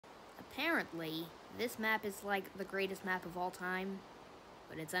Apparently, this map is like the greatest map of all time,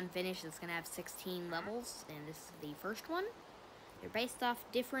 but it's unfinished. It's gonna have 16 levels, and this is the first one. They're based off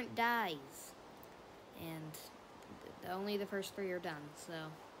different dies, and only the first 3 are done, so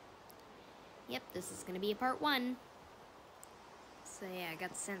yep, this is gonna be a part 1. So yeah, I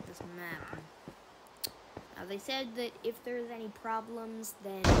got sent this map. Now they said that if there's any problems,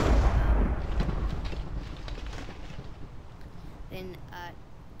 then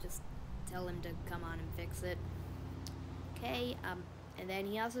just tell him to come on and fix it. Okay, and then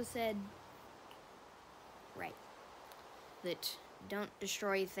he also said, right, that don't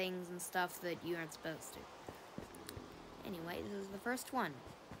destroy things and stuff that you aren't supposed to. Anyway, this is the first one.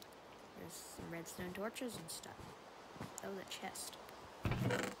 There's some redstone torches and stuff. Oh, the chest.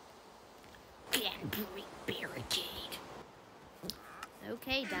 Can't break barricade.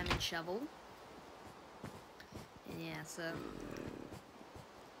 Okay, diamond shovel. And yeah, so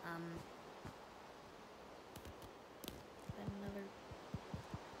another.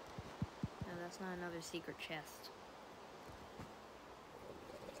 No, that's not another secret chest.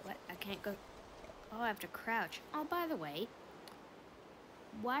 What? I can't go. Oh, I have to crouch. Oh, by the way,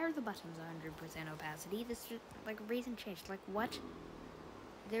 why are the buttons 100% opacity? This is like a recent change. Like what?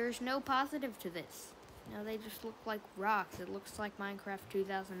 There's no positive to this. No, they just look like rocks. It looks like Minecraft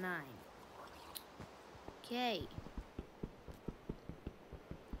 2009. Okay.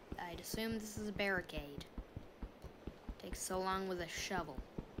 I'd assume this is a barricade. Takes so long with a shovel.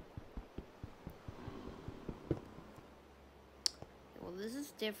 Well, this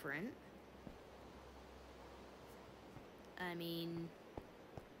is different. I mean,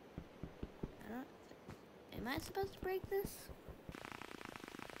 am I supposed to break this?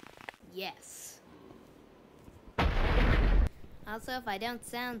 Yes. Also, if I don't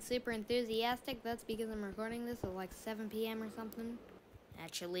sound super enthusiastic, that's because I'm recording this at like 7 p.m. or something.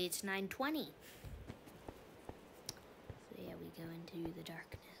 Actually, it's 9:20. So yeah, we go into the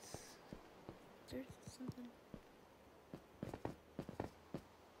darkness. Is there something?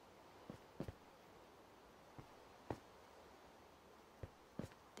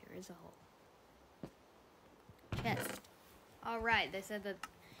 There is a hole. Chest. Alright, they said that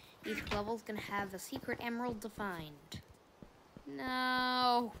each level's gonna have a secret emerald defined.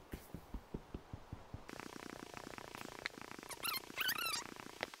 No.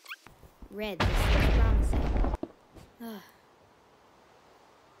 Red, this is promising. Ugh.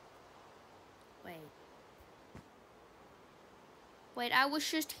 Wait, I was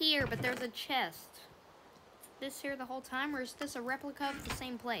just here, but there's a chest. Is this here the whole time, or is this a replica of the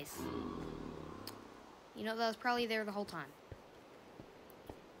same place? You know, that was probably there the whole time.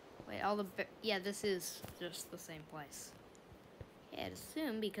 Wait, yeah, this is just the same place. Yeah, I'd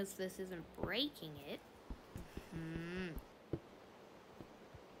assume because this isn't breaking it.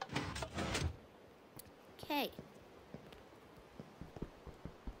 Okay.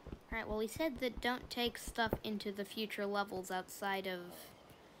 Alright, well, he said that don't take stuff into the future levels outside of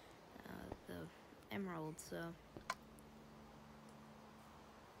the emerald, so.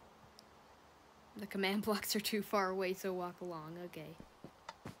 The command blocks are too far away, so walk along. Okay.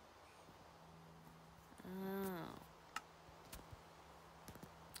 Oh.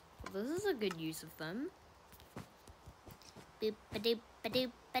 Well, this is a good use of them.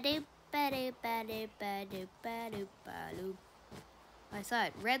 I saw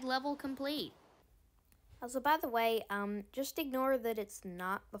it. Red level complete. Also, by the way, just ignore that it's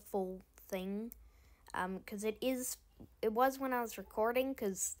not the full thing, because it was when I was recording,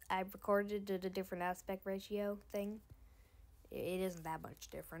 because I recorded at a different aspect ratio thing. It isn't that much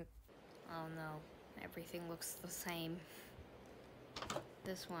different. Oh no, everything looks the same.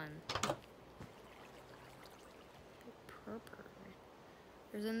 This one. Purple.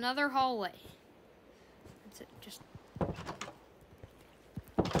 There's another hallway. That's it, just...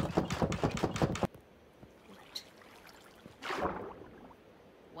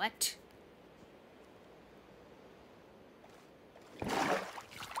 What?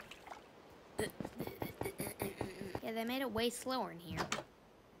 Yeah, they made it way slower in here.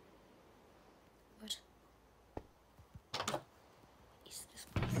 What? Is this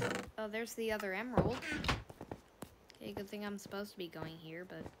place? Oh, there's the other emerald. Okay, good thing I'm supposed to be going here,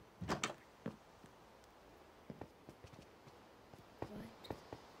 but... What?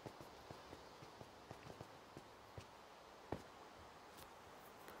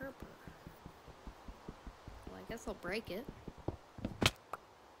 Purple. Well, I guess I'll break it.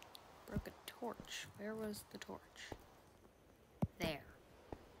 Broke a torch. Where was the torch? There.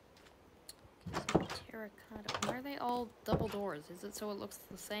 Okay, so terracotta. Why are they all double doors? Is it so it looks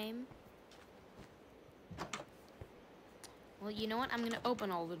the same? Well, you know what? I'm gonna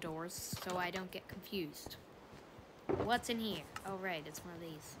open all the doors so I don't get confused. What's in here? Oh, right, it's one of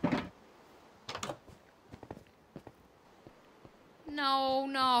these. No,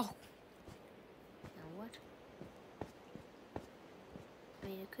 no. Now what? I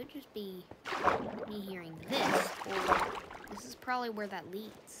mean, it could just be me hearing this, or this is probably where that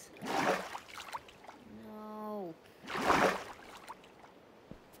leads. No.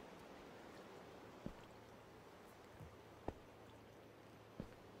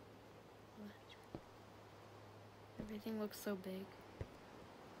 Everything looks so big.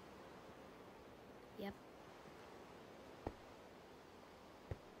 Yep.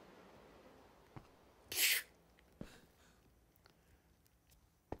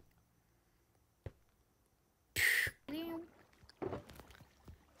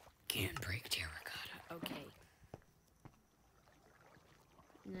 Can't break terracotta. Okay.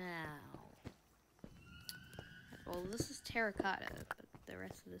 Now. Well, this is terracotta, but the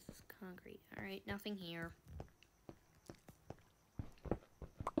rest of this is concrete. Alright, nothing here.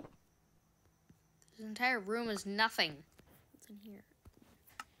 This entire room is nothing. What's in here?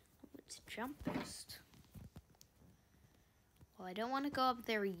 Oh, it's jump boost. Well, I don't want to go up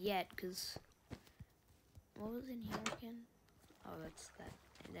there yet, because... What was in here again? Oh, that's that.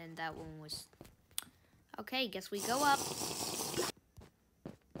 And then that one was... Okay, guess we go up. So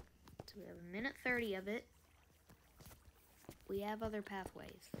we have 1:30 of it. We have other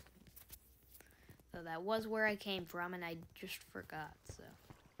pathways. So that was where I came from, and I just forgot, so...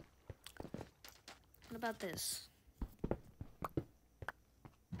 What about this?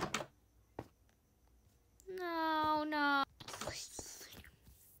 No, no.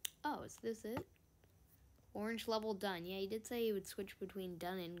 Oh, is this it? Orange level done. Yeah, he did say he would switch between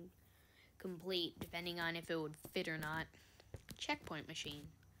done and complete, depending on if it would fit or not. Checkpoint machine.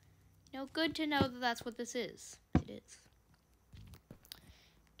 You know, good to know that that's what this is. It is.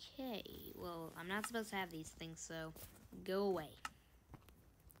 Okay, well, I'm not supposed to have these things, so go away.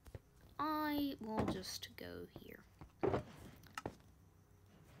 I will just go here.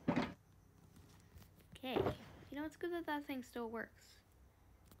 Okay. You know, it's good that that thing still works.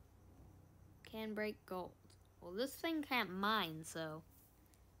 Can break gold. Well, this thing can't mine, so...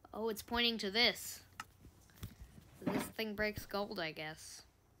 Oh, it's pointing to this. So this thing breaks gold, I guess.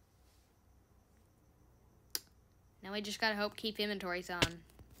 Now we just gotta hope keep inventories on.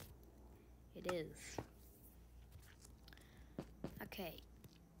 It is. Okay.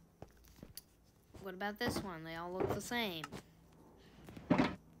 What about this one? They all look the same.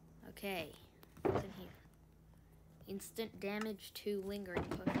 Okay. What's in here? Instant damage to lingering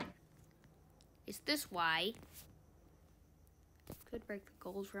potion. Is this why? Could break the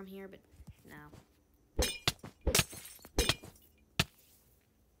gold from here, but no.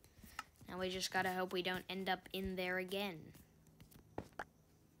 Now we just gotta hope we don't end up in there again.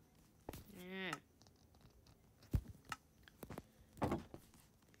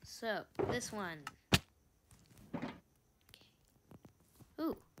 So, this one. Okay.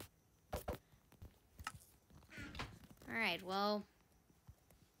 Ooh. Alright, well.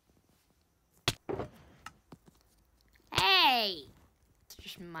 Hey! It's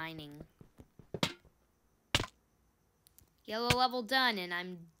just mining. Yellow level done, and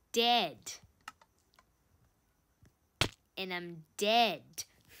I'm dead. And I'm dead.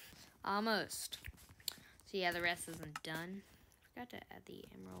 Almost. So yeah, the rest isn't done. Forgot to add the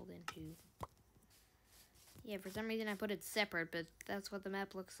emerald into... Yeah, for some reason I put it separate, but that's what the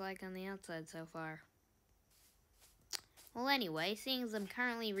map looks like on the outside so far. Well, anyway, seeing as I'm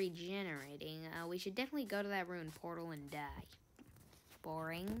currently regenerating, we should definitely go to that ruined portal and die.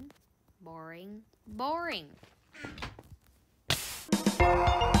 Boring. Boring. Boring.